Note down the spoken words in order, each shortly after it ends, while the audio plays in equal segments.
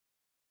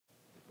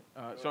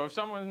So if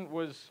someone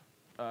was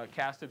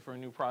casted for a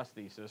new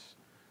prosthesis,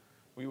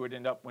 we would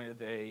end up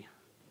with a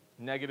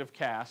negative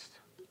cast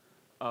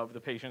of the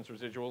patient's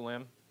residual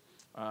limb.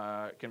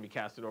 It can be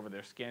casted over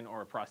their skin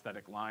or a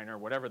prosthetic liner,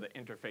 whatever the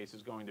interface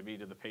is going to be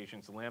to the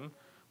patient's limb,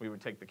 we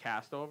would take the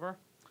cast over.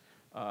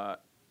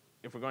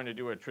 If we're going to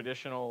do a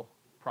traditional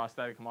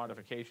prosthetic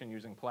modification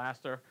using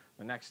plaster,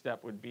 the next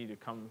step would be to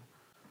come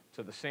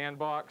to the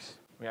Sandbox.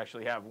 We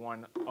actually have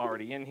one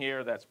already in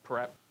here that's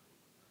prep,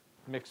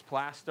 mixed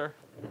plaster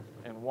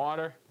and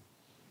water,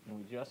 and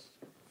we just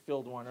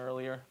filled one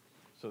earlier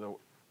so that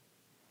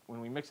when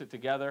we mix it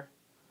together,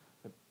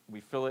 we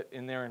fill it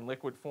in there in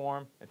liquid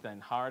form. It then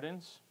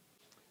hardens.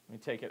 We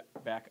take it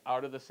back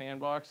out of the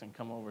Sandbox and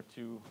come over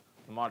to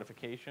the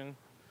modification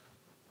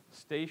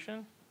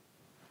station,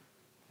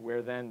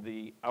 where then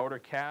the outer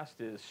cast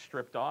is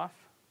stripped off.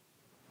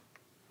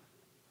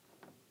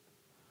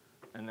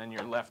 And then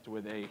you're left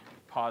with a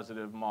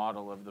positive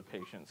model of the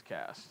patient's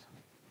cast.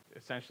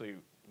 Essentially,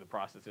 the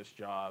prosthetist's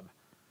job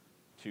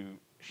to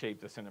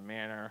shape this in a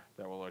manner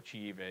that will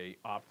achieve a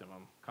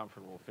optimum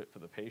comfortable fit for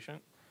the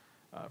patient.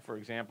 For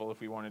example, if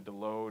we wanted to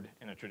load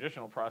in a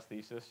traditional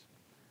prosthesis,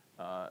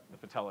 the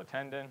patella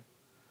tendon,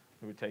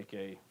 we would take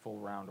a full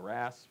round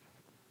rasp,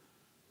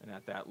 and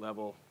at that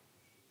level,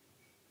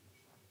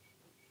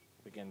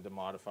 begin to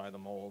modify the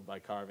mold by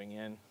carving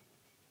in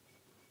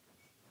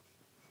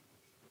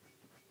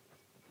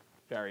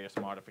various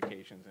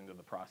modifications into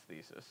the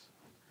prosthesis.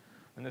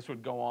 And this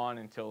would go on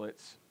until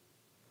it's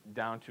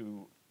down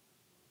to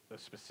the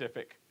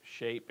specific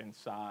shape and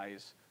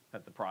size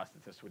that the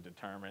prosthetist would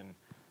determine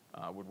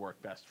would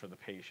work best for the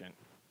patient.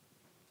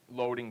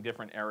 Loading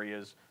different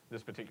areas.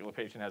 This particular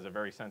patient has a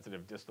very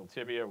sensitive distal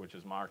tibia, which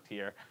is marked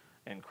here,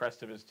 and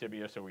crest of his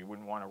tibia, so we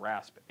wouldn't want to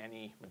rasp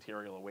any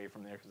material away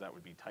from there because that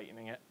would be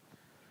tightening it.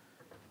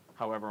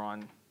 However,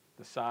 on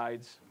the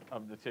sides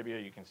of the tibia,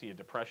 you can see a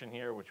depression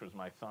here, which was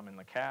my thumb in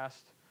the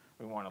cast.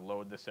 We want to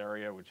load this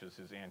area, which is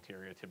his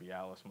anterior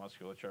tibialis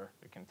musculature.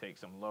 It can take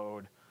some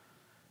load,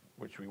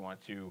 which we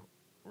want to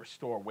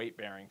restore weight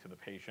bearing to the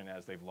patient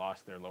as they've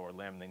lost their lower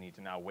limb. They need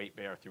to now weight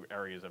bear through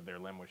areas of their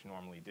limb which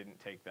normally didn't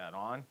take that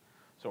on.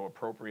 So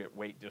appropriate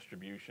weight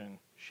distribution,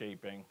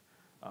 shaping,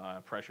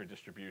 pressure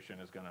distribution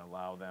is going to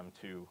allow them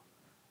to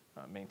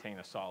maintain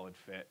a solid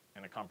fit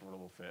and a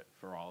comfortable fit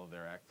for all of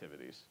their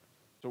activities.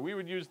 So we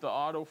would use the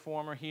auto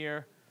former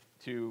here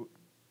to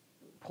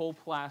pull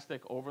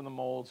plastic over the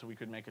mold so we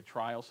could make a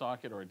trial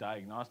socket or a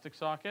diagnostic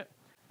socket.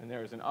 And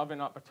there is an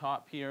oven up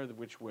atop here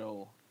which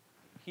will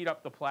heat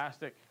up the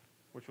plastic,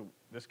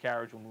 this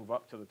carriage will move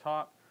up to the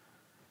top.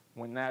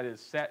 When that is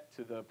set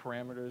to the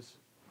parameters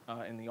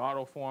in the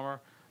auto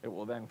former, it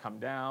will then come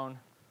down.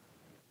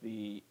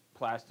 The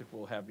plastic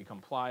will have become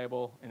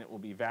pliable and it will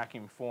be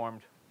vacuum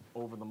formed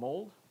over the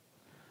mold.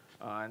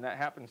 And that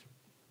happens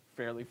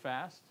fairly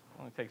fast.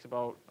 Only takes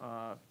about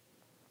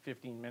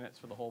 15 minutes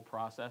for the whole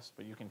process,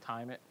 but you can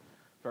time it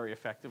very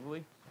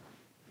effectively.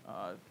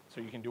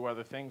 So you can do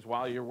other things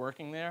while you're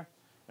working there.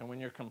 And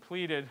when you're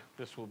completed,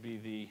 this will be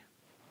the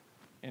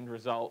end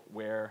result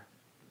where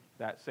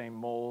that same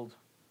mold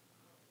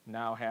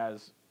now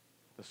has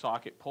the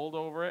socket pulled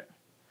over it.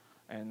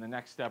 And the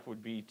next step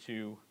would be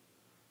to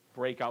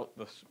break out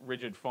the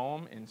rigid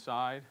foam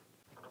inside.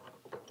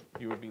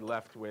 You would be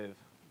left with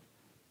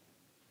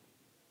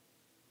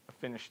a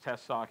finished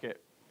test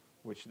socket,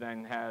 which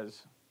then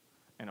has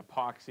an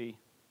epoxy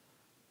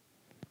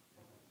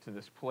to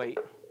this plate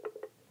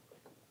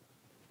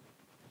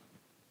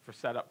for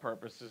setup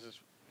purposes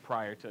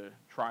prior to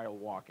trial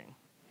walking.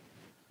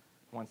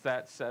 Once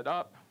that's set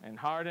up and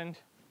hardened,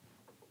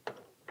 you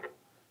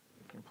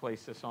can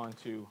place this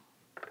onto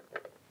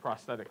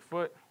prosthetic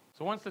foot.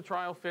 So once the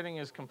trial fitting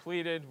is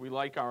completed, we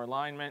like our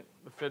alignment,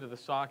 the fit of the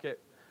socket.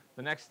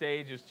 The next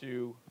stage is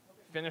to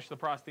finish the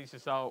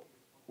prosthesis out,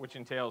 which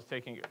entails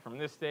taking it from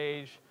this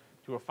stage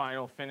to a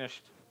final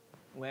finished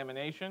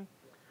lamination.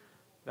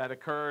 That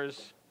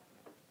occurs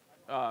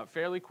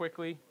fairly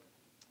quickly,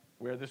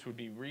 where this would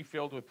be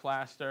refilled with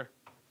plaster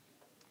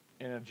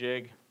in a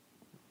jig,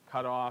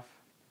 cut off,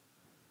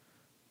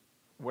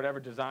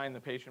 whatever design the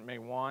patient may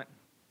want.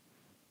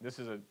 This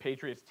is a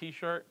Patriots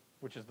t-shirt,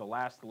 which is the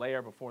last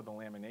layer before the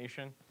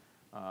lamination.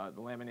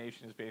 The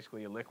lamination is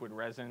basically a liquid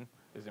resin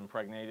is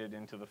impregnated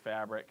into the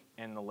fabric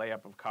and the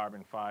layup of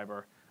carbon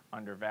fiber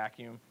under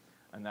vacuum.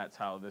 And that's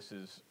how this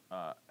is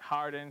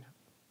hardened,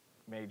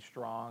 made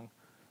strong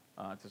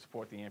to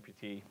support the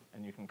amputee.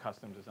 And you can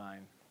custom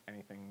design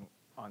anything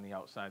on the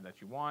outside that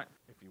you want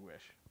if you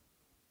wish.